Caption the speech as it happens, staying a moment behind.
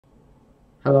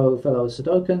Hello fellow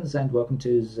Sudokans and welcome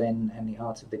to Zen and the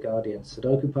Art of the Guardian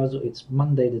Sudoku Puzzle. It's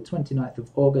Monday the 29th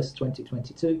of August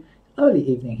 2022. Early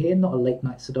evening here, not a late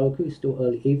night Sudoku, still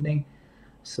early evening.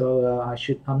 So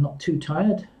I'm not too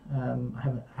tired.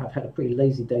 I've had a pretty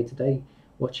lazy day today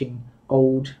watching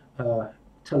old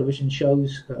television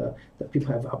shows that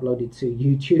people have uploaded to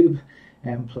YouTube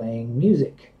and playing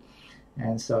music.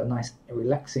 And so a nice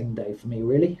relaxing day for me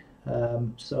really.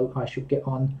 So I should get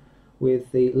on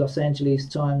with the Los Angeles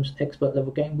Times expert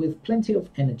level game with plenty of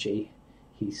energy,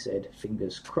 he said,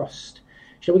 fingers crossed.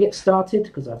 Shall we get started?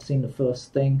 Because I've seen the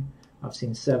first thing. I've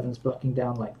seen sevens blocking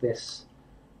down like this.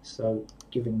 So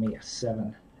giving me a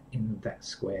 7 in that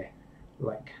square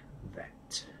like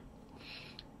that.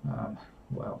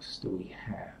 What else do we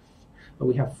have? Well,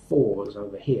 we have 4s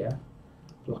over here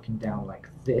blocking down like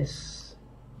this.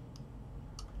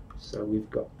 So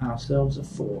we've got ourselves a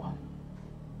 4.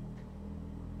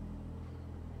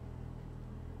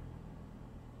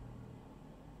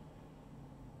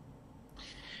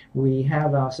 We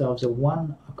have ourselves a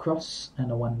 1 across and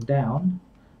a 1 down.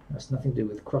 That's nothing to do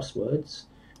with crosswords.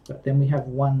 But then we have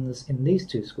 1s in these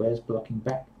two squares blocking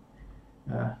back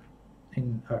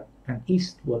in an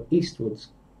eastwards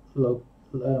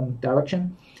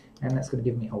direction, and that's going to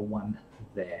give me a 1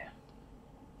 there.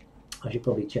 I should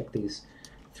probably check these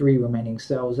 3 remaining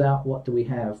cells out. What do we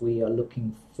have? We are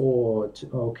looking for,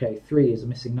 okay, 3 is a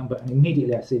missing number, and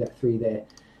immediately I see that 3 there.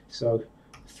 So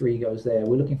 3 goes there.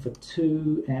 We're looking for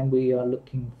 2 and we are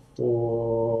looking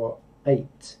for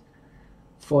 8.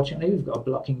 Fortunately, we've got a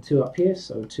blocking 2 up here,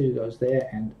 so 2 goes there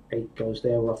and 8 goes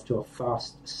there. We're off to a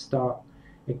fast start.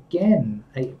 Again,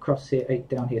 8 across here, 8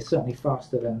 down here. Certainly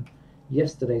faster than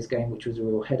yesterday's game, which was a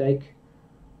real headache.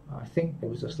 I think it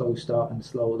was a slow start and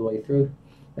slow all the way through.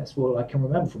 That's all I can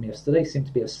remember from yesterday. Seemed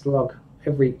to be a slog.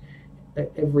 Every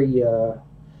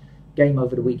game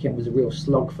over the weekend was a real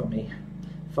slog for me.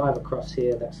 5 across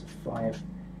here, that's a 5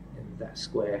 in that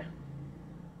square,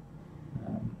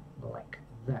 like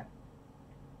that.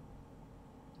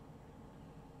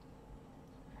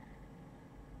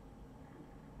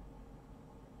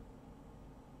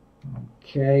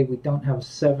 Okay, we don't have a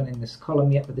 7 in this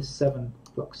column yet, but this 7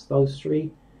 blocks those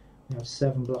 3. We have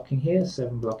 7 blocking here,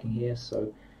 7 blocking here,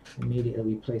 so immediately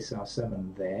we place our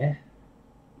 7 there.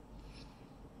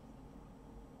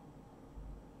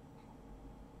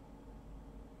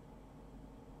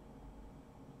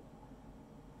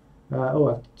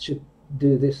 I should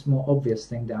do this more obvious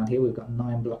thing down here. We've got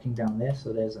 9 blocking down there,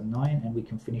 so there's a 9, and we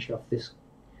can finish off this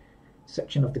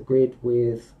section of the grid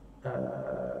with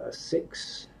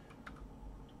 6.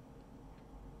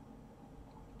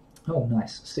 Oh,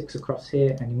 nice. 6 across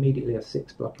here, and immediately a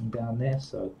 6 blocking down there,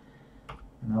 so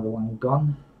another one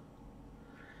gone.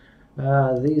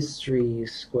 These 3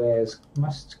 squares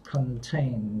must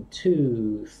contain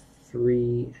 2,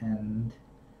 3, and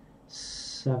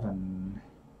 7.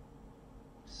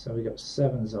 So we've got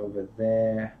 7s over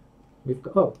there. We've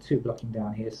got 2 blocking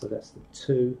down here, so that's the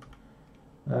 2.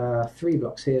 3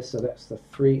 blocks here, so that's the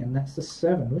 3, and that's the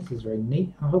 7. This is very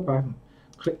neat. I hope I haven't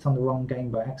clicked on the wrong game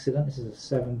by accident. This is a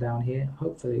 7 down here.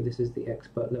 Hopefully this is the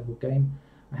expert level game.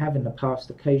 I have in the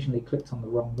past occasionally clicked on the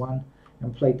wrong one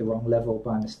and played the wrong level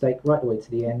by mistake right the way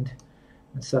to the end,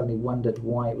 and suddenly wondered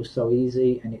why it was so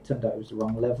easy, and it turned out it was the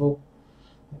wrong level.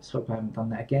 Let's hope I haven't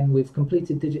done that again. We've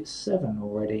completed digit 7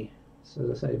 already. So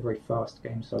as I say, a very fast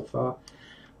game so far.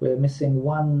 We're missing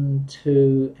 1,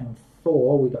 2, and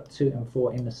 4. We got 2 and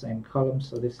 4 in the same column,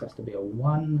 so this has to be a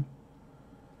 1.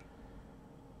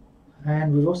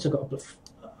 And we've also got a...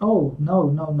 Oh,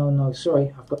 no,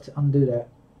 sorry, I've got to undo that.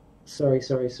 Sorry.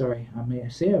 I mean,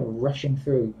 see, I'm rushing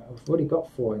through. I've already got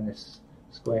 4 in this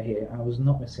square here. I was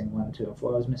not missing 1, 2, and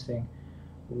 4. I was missing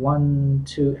 1,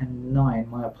 2, and 9.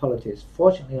 My apologies.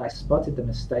 Fortunately, I spotted the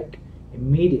mistake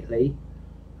immediately,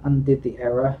 undid the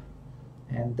error,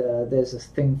 and there's this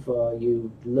thing for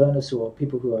you learners or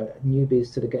people who are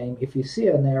newbies to the game. If you see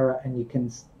an error and you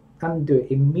can undo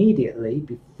it immediately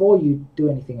before you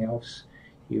do anything else,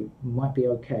 you might be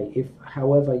okay. If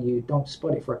however you don't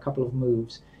spot it for a couple of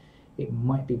moves, it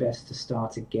might be best to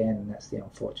start again. That's the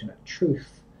unfortunate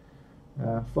truth.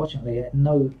 Fortunately,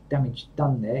 no damage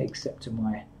done there except to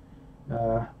my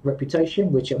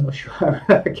reputation, which I'm not sure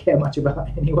I care much about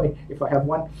anyway if I have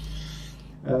one.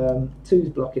 2's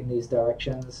blocking these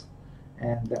directions,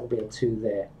 and that will be a 2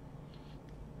 there.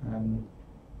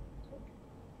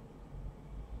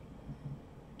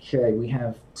 Okay, we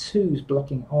have 2's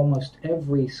blocking almost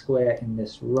every square in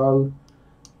this row.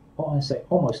 I say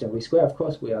almost every square. Of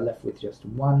course, we are left with just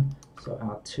 1, so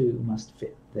our 2 must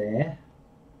fit there.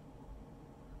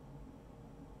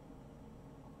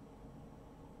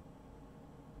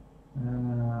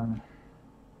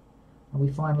 we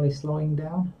finally slowing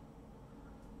down?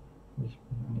 I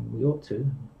mean, we ought to.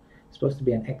 It's supposed to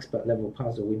be an expert level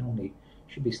puzzle. We normally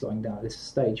should be slowing down at this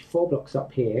stage. 4 blocks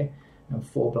up here and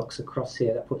 4 blocks across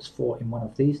here. That puts 4 in one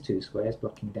of these 2 squares,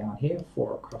 blocking down here.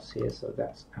 4 across here, so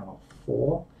that's our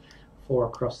 4. 4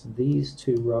 across these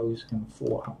 2 rows and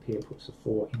 4 up here puts a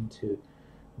 4 into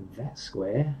that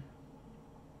square.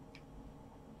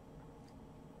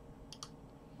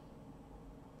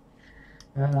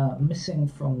 Missing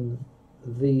from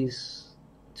these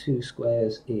 2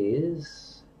 squares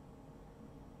is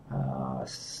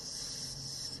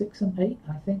 6 and 8,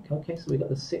 I think. Okay, so we got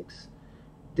the 6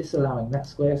 disallowing that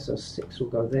square, so 6 will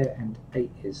go there and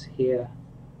 8 is here.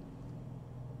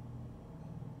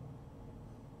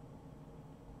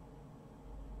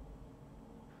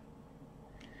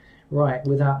 Right,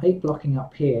 with our 8 blocking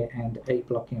up here and 8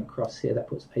 blocking across here, that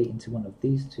puts 8 into one of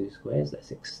these 2 squares.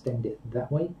 Let's extend it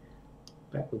that way.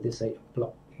 Back with this 8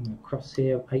 blocking across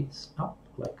here, 8's up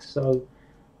like so.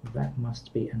 That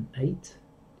must be an 8.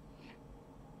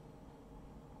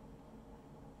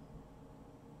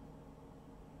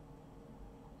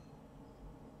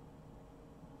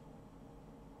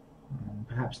 And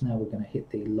perhaps now we're going to hit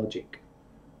the logic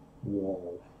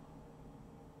wall.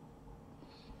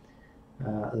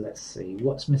 Let's see,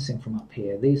 what's missing from up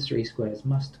here? These 3 squares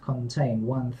must contain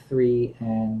 1, 3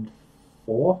 and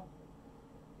 4.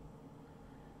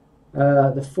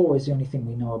 The 4 is the only thing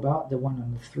we know about. The 1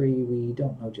 and the 3 we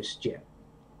don't know just yet.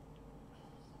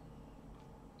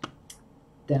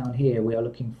 Down here we are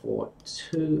looking for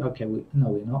 2. Okay, no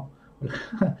we're not.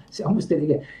 See, I almost did it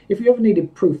again. If you ever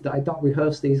needed proof that I don't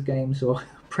rehearse these games or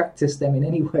practice them in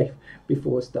any way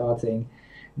before starting,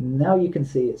 now you can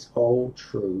see it's all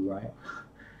true, right?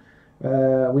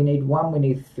 We need 1, we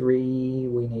need 3,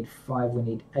 we need 5, we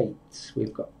need 8.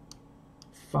 We've got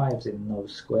 5s in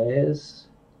those squares.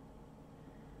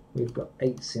 We've got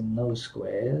 8s in those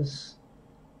squares.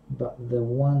 But the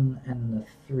 1 and the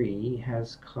 3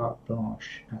 has carte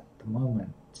blanche at the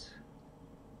moment.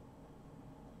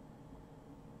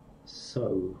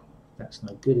 So that's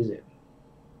no good, is it?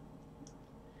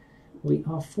 We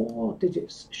are 4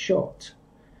 digits short.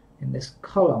 In this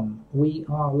column, we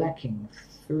are lacking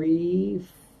 3,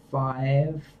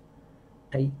 5,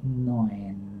 8,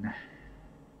 9.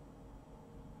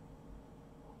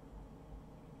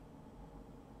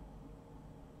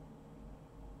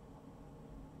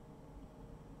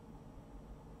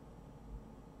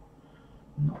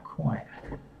 Not quite.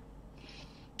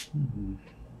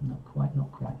 Not quite,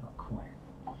 not quite, not quite.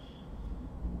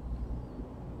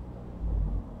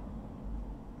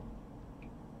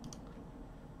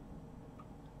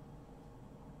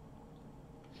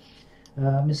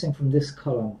 Missing from this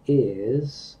column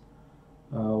is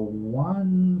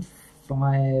 1,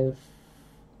 5,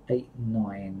 8,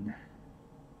 9.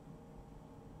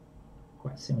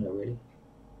 Quite similar, really.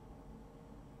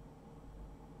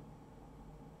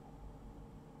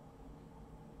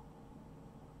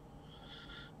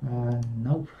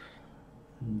 Nope,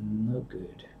 no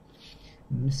good.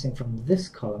 Missing from this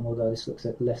column, although this looks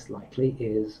less likely,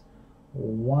 is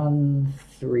 1,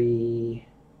 3,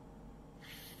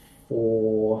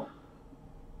 4,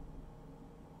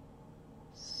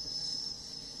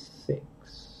 6.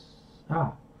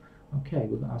 Okay,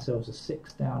 we've got ourselves a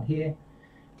 6 down here,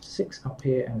 6 up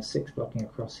here, and a 6 blocking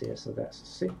across here, so that's a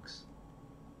 6.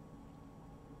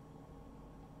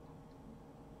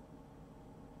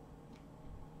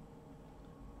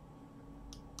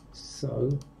 So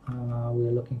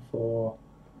we're looking for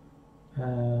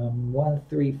 1,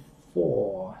 3,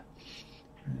 4.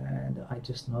 And I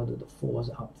just know that the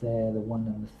 4's up there, the 1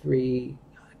 and the 3,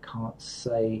 I can't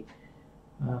say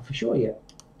for sure yet.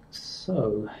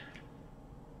 So,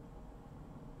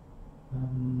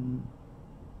 right.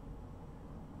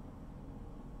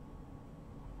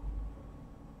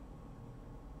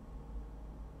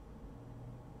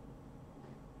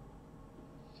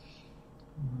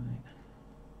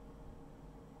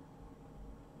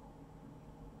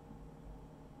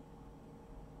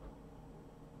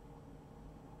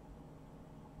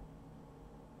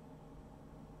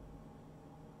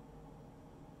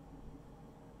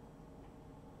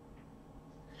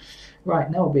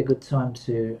 Right, now would be a good time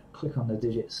to click on the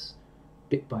digits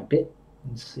bit by bit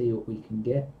and see what we can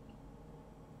get.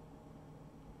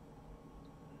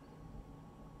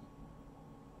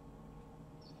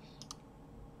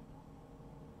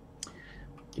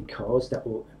 Because that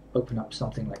will open up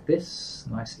something like this.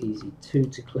 Nice easy 2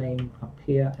 to claim up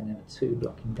here, and then a 2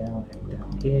 blocking down and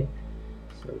down here.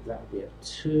 So that will be a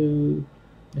 2.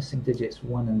 Missing digits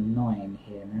 1 and 9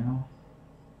 here now.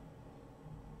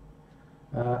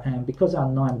 And because our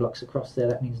 9 blocks across there,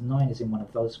 that means 9 is in one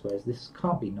of those squares. This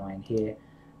can't be 9 here.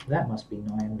 That must be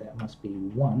 9. That must be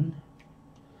 1.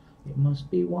 It must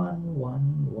be 1,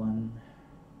 1, 1.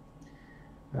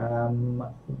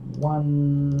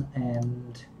 1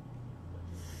 and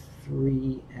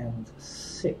 3 and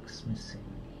 6 missing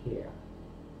here.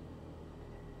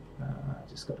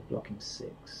 Just got a blocking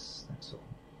 6. That's all.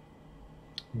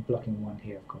 I'm blocking 1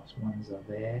 here, of course. 1s are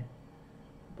there.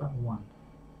 But 1.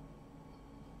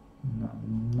 No,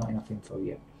 not enough info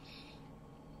yet.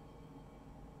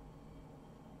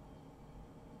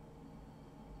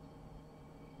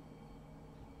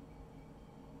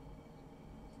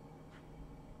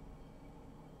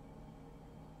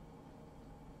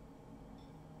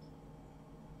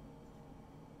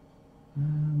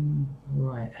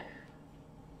 Right.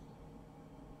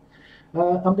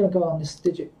 I'm going to go on this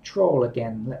digit troll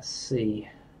again. Let's see.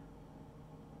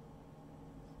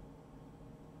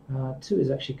 2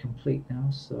 is actually complete now,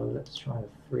 so let's try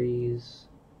the 3s.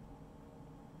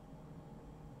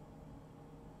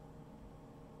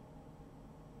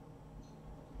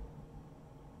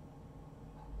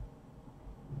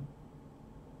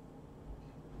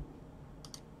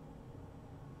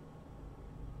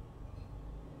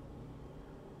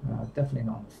 Definitely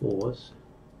not on the 4s.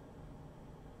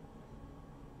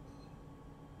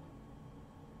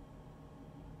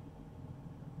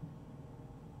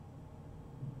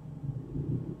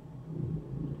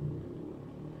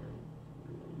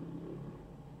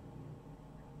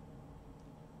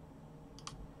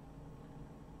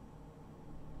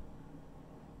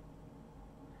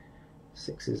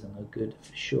 Sixes are no good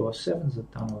for sure. 7s are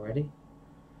done already.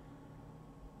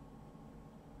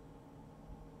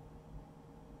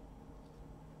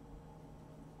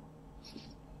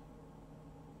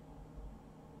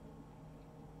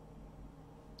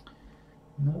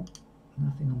 Nope,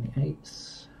 nothing on the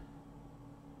 8s.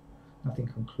 Nothing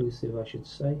conclusive, I should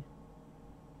say.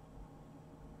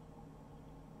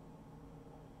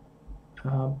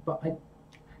 But I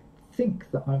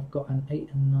think that I've got an 8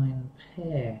 and 9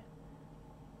 pair.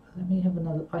 Let me have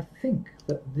another. I think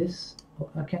that this.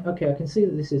 Okay, I can see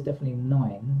that this is definitely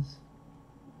 9s,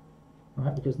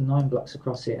 right? Because 9 blocks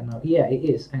across here, and yeah, it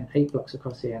is, and 8 blocks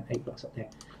across here, and 8 blocks up there.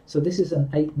 So this is an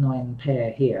 8-9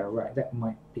 pair here, right? That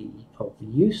might be of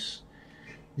use.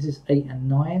 This is 8 and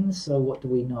 9. So what do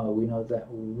we know? We know that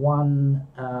 1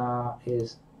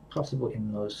 is possible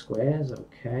in those squares.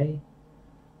 Okay.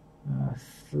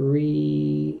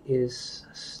 3 is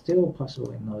still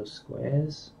possible in those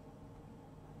squares.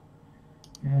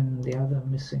 And the other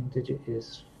missing digit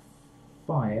is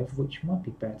 5, which might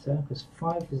be better, because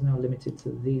 5 is now limited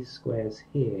to these squares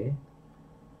here.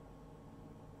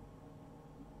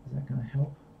 Is that going to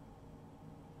help?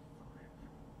 5.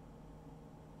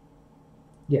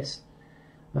 Yes.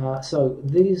 So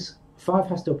these 5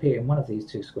 has to appear in one of these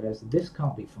 2 squares. This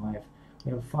can't be 5. We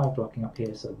have a 5 blocking up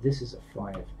here, so this is a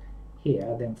 5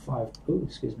 here. Then 5. Oh,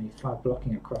 excuse me. 5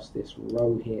 blocking across this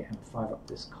row here, and 5 up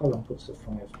this column puts a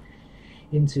 5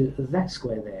 into that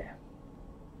square there.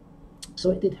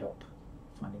 So it did help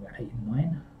finding that 8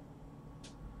 and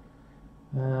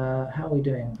 9. How are we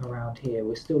doing around here?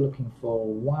 We're still looking for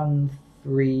 1,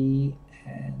 3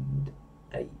 and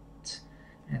 8,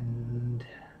 and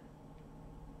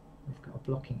we've got a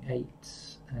blocking 8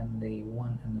 and the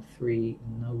 1 and the 3.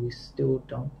 No, we still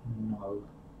don't know.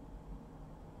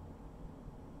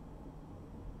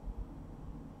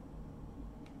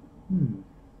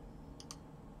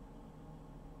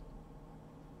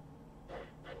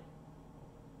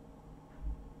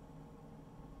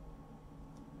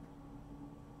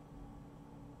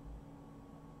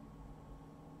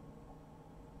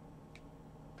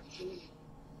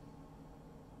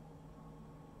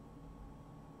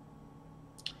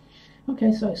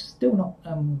 Okay, so it's still not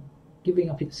giving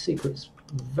up its secrets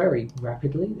very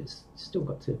rapidly. It's still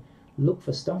got to look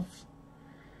for stuff.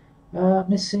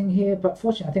 Missing here, but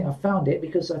fortunately I think I found it,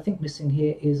 because I think missing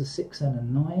here is a 6 and a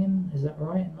 9. Is that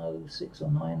right? No, 6 or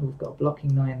 9. We've got a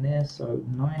blocking 9 there, so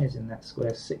 9 is in that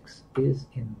square, 6 is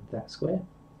in that square.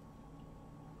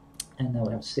 And then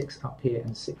we have 6 up here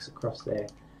and 6 across there.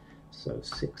 So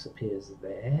 6 appears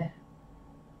there.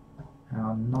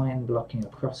 Our 9 blocking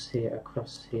across here,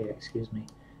 excuse me,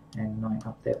 and 9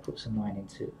 up there puts a 9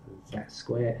 into that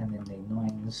square, and then the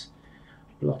 9s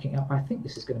blocking up. I think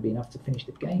this is going to be enough to finish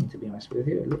the game, to be honest with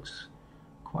you. It looks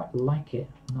quite like it.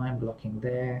 9 blocking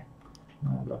there,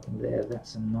 9 blocking there.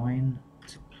 That's a 9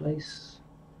 to place.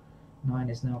 9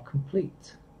 is now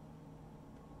complete.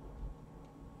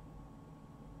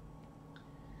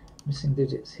 Missing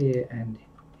digits here and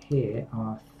here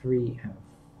are 3 and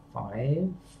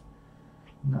 5.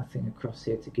 Nothing across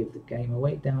here to give the game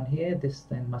away. Down here, this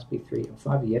then must be 3 and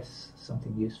 5. Yes,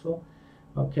 something useful.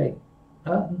 Okay.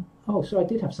 Oh, so I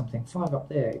did have something. 5 up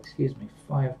there. Excuse me.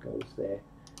 5 goes there.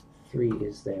 3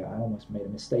 is there. I almost made a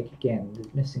mistake again. The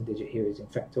missing digit here is in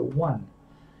fact a 1.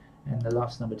 And the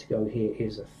last number to go here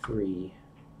is a 3.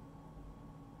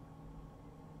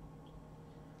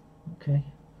 Okay.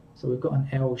 So we've got an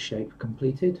L shape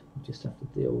completed. We just have to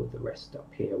deal with the rest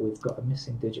up here. We've got a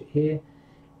missing digit here.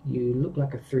 You look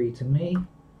like a 3 to me,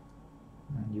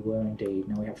 and you were indeed.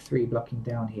 Now we have 3 blocking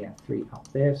down here and 3 up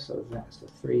there, so that's a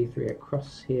 3. 3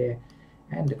 across here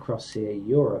and across here.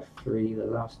 You're a 3. The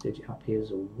last digit up here is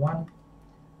a 1.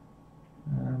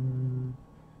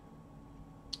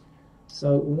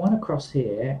 So 1 across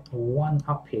here, 1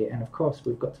 up here, and of course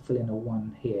we've got to fill in a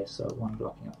 1 here, so 1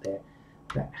 blocking up there.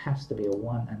 That has to be a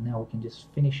 1, and now we can just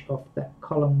finish off that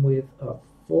column with a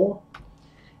 4.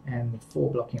 And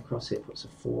 4 blocking across here puts a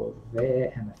 4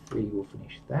 there, and a 3 will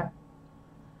finish that.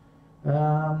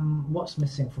 What's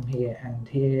missing from here and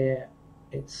here?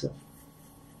 It's a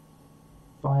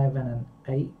 5 and an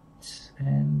 8,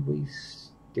 and we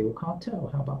still can't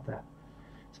tell. How about that?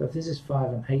 So if this is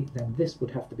 5 and 8, then this would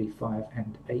have to be 5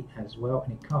 and 8 as well,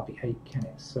 and it can't be 8, can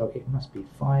it? So it must be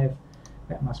 5,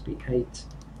 that must be 8,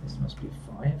 this must be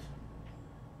 5,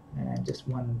 and just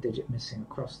 1 digit missing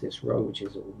across this row, which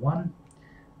is a 1.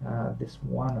 This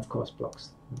 1 of course blocks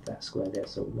that square there,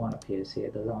 so 1 appears here.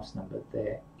 The last number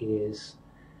there is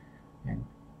an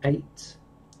 8,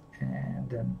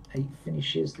 and an 8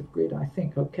 finishes the grid, I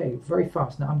think. Okay, very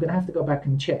fast. Now I'm going to have to go back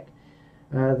and check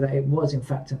that it was in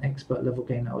fact an expert level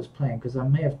game that I was playing, because I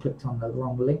may have clicked on the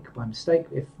wrong link by mistake.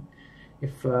 If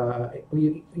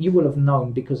you will have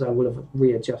known, because I will have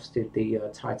readjusted the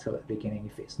title at the beginning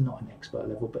if it's not an expert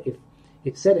level, but if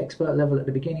it said expert level at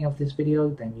the beginning of this video,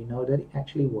 then you know that it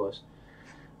actually was.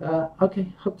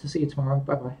 Okay, hope to see you tomorrow.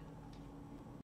 Bye bye.